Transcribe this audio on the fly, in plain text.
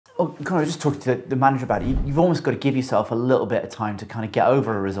Oh, kind of just talking to the manager about it, you've almost got to give yourself a little bit of time to kind of get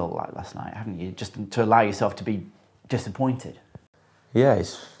over a result like last night, haven't you? Just to allow yourself to be disappointed. Yeah,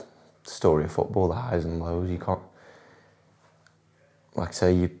 it's the story of football, the highs and lows. You can't, like I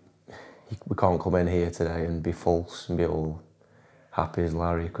say, we can't come in here today and be false and be all happy as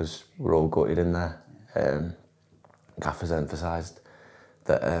Larry, because we're all gutted in there. Gaffer's emphasised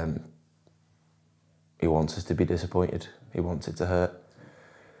that he wants us to be disappointed. He wants it to hurt.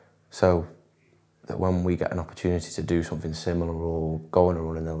 So that when we get an opportunity to do something similar or go on a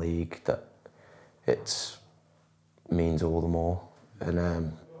run in the league, that it means all the more.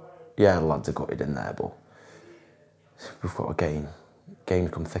 And yeah, the lads are gutted in there, but we've got a game.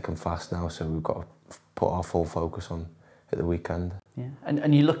 Games come thick and fast now, so we've got to put our full focus on at the weekend. Yeah,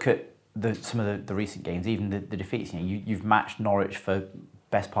 and you look at some of the recent games, even the defeats. You know, you've matched Norwich for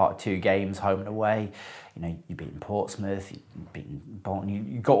best part of 2 games, home and away. You know, you've beaten Portsmouth, you've beaten Bolton.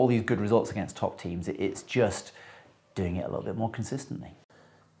 You've got all these good results against top teams. It's just doing it a little bit more consistently.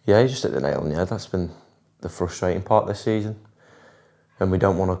 Yeah, you just hit the nail on the head. That's been the frustrating part this season. And we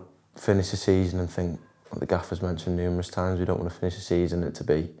don't want to finish the season and think, like the Gaffer's mentioned numerous times, we don't want to finish the season and it to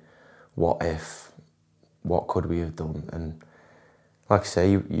be, what if, what could we have done? And like I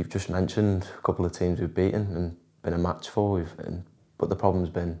say, you've just mentioned a couple of teams we've beaten and been a match for. But the problem's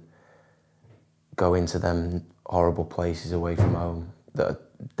been going to them horrible places away from home that are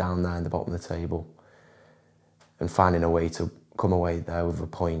down there in the bottom of the table and finding a way to come away there with a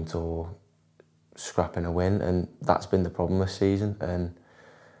point or scrapping a win. And that's been the problem this season. And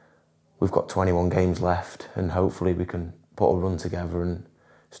we've got 21 games left, and hopefully we can put a run together and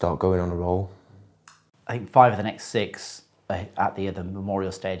start going on a roll. I think 5 of the next 6 at the other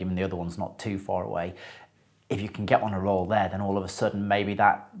Memorial Stadium, and the other one's not too far away. If you can get on a roll there, then all of a sudden maybe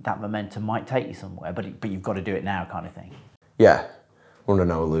that momentum might take you somewhere. But you've got to do it now, kind of thing. Yeah, we're under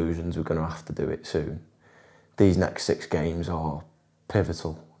no illusions. We're going to have to do it soon. These next 6 games are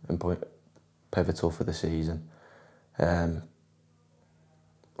pivotal for the season. Like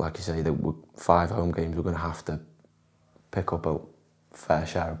you say, 5 home games, we're going to have to pick up a fair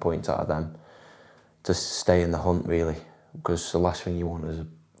share of points out of them to stay in the hunt, really. Because the last thing you want as a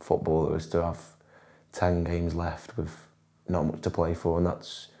footballer is to have 10 games left with not much to play for, and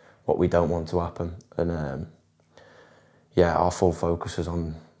that's what we don't want to happen. And yeah, our full focus is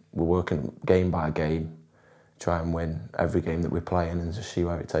on, we're working game by game, try and win every game that we're playing and just see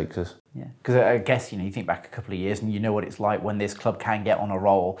where it takes us. Yeah, because I guess, you know, you think back a couple of years and you know what it's like when this club can get on a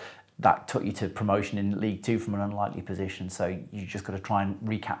roll. That took you to promotion in League Two from an unlikely position, so you just got to try and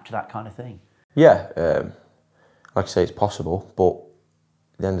recapture that kind of thing. Yeah, like I say, it's possible, but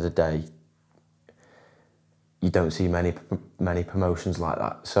at the end of the day, you don't see many promotions like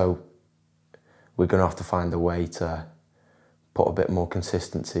that. So we're going to have to find a way to put a bit more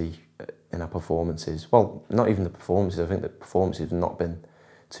consistency in our performances. Well, not even the performances. I think the performances have not been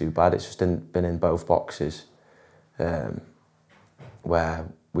too bad. It's just been in both boxes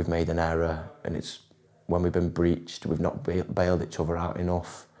where we've made an error, and it's when we've been breached, we've not bailed each other out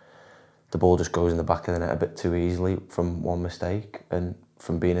enough. The ball just goes in the back of the net a bit too easily from one mistake and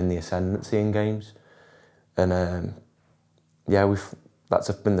from being in the ascendancy in games. And yeah, that's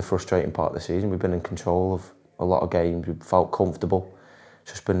been the frustrating part of the season. We've been in control of a lot of games. We've felt comfortable.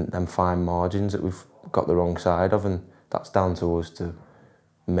 It's just been them fine margins that we've got the wrong side of, and that's down to us to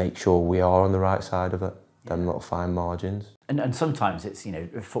make sure we are on the right side of it. Them little fine margins. And sometimes it's, you know,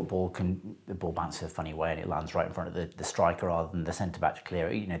 football the ball bounces a funny way and it lands right in front of the striker rather than the centre-back to clear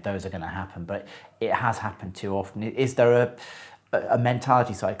it. You know, those are going to happen, but it has happened too often. Is there a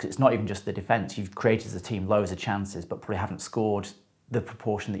mentality side? Because it's not even just the defence. You've created as a team loads of chances, but probably haven't scored the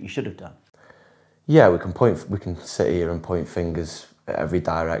proportion that you should have done. Yeah, we can sit here and point fingers at every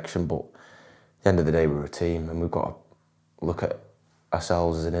direction, but at the end of the day, we're a team, and we've got to look at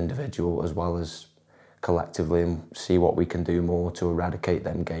ourselves as an individual as well as collectively and see what we can do more to eradicate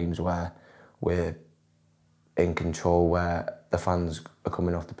them games where we're in control, where the fans are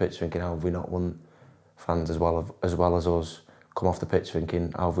coming off the pitch thinking, how have we not won? Fans as well as us come off the pitch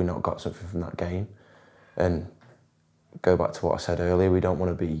thinking, how have we not got something from that game? And go back to what I said earlier, we don't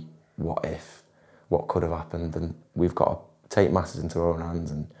want to be what if, what could have happened, and we've got to take matters into our own hands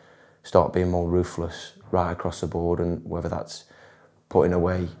and start being more ruthless right across the board, and whether that's putting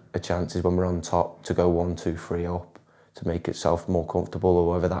away the chances when we're on top to go 1, 2, 3 up to make itself more comfortable,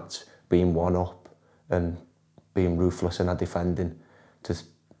 or whether that's being 1 up and being ruthless in our defending to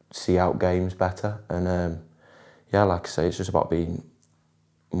see out games better. And yeah, like I say, it's just about being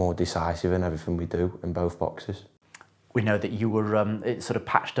more decisive in everything we do in both boxes. We know that you were sort of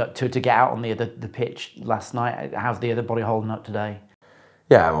patched up to get out on the pitch last night. How's the other body holding up today?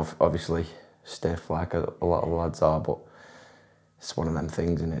 Yeah, I'm obviously stiff like a lot of the lads are, but it's one of them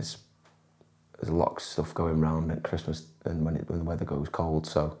things, and there's a lot of stuff going round at Christmas and when the weather goes cold.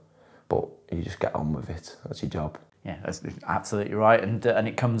 So, but you just get on with it. That's your job. Yeah, that's absolutely right. And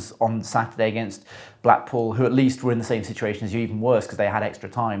it comes on Saturday against Blackpool, who at least were in the same situation as you, even worse because they had extra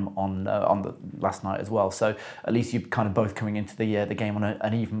time on the last night as well. So at least you're kind of both coming into the game on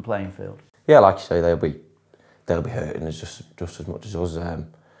an even playing field. Yeah, like you say, they'll be hurting us just as much as us.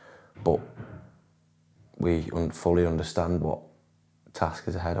 But we fully understand what task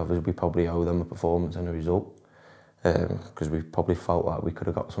is ahead of us. We probably owe them a performance and a result because we probably felt like we could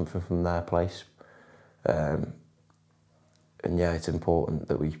have got something from their place. And yeah, it's important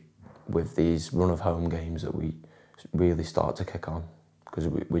that with these run of home games, that we really start to kick on because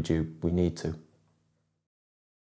we need to.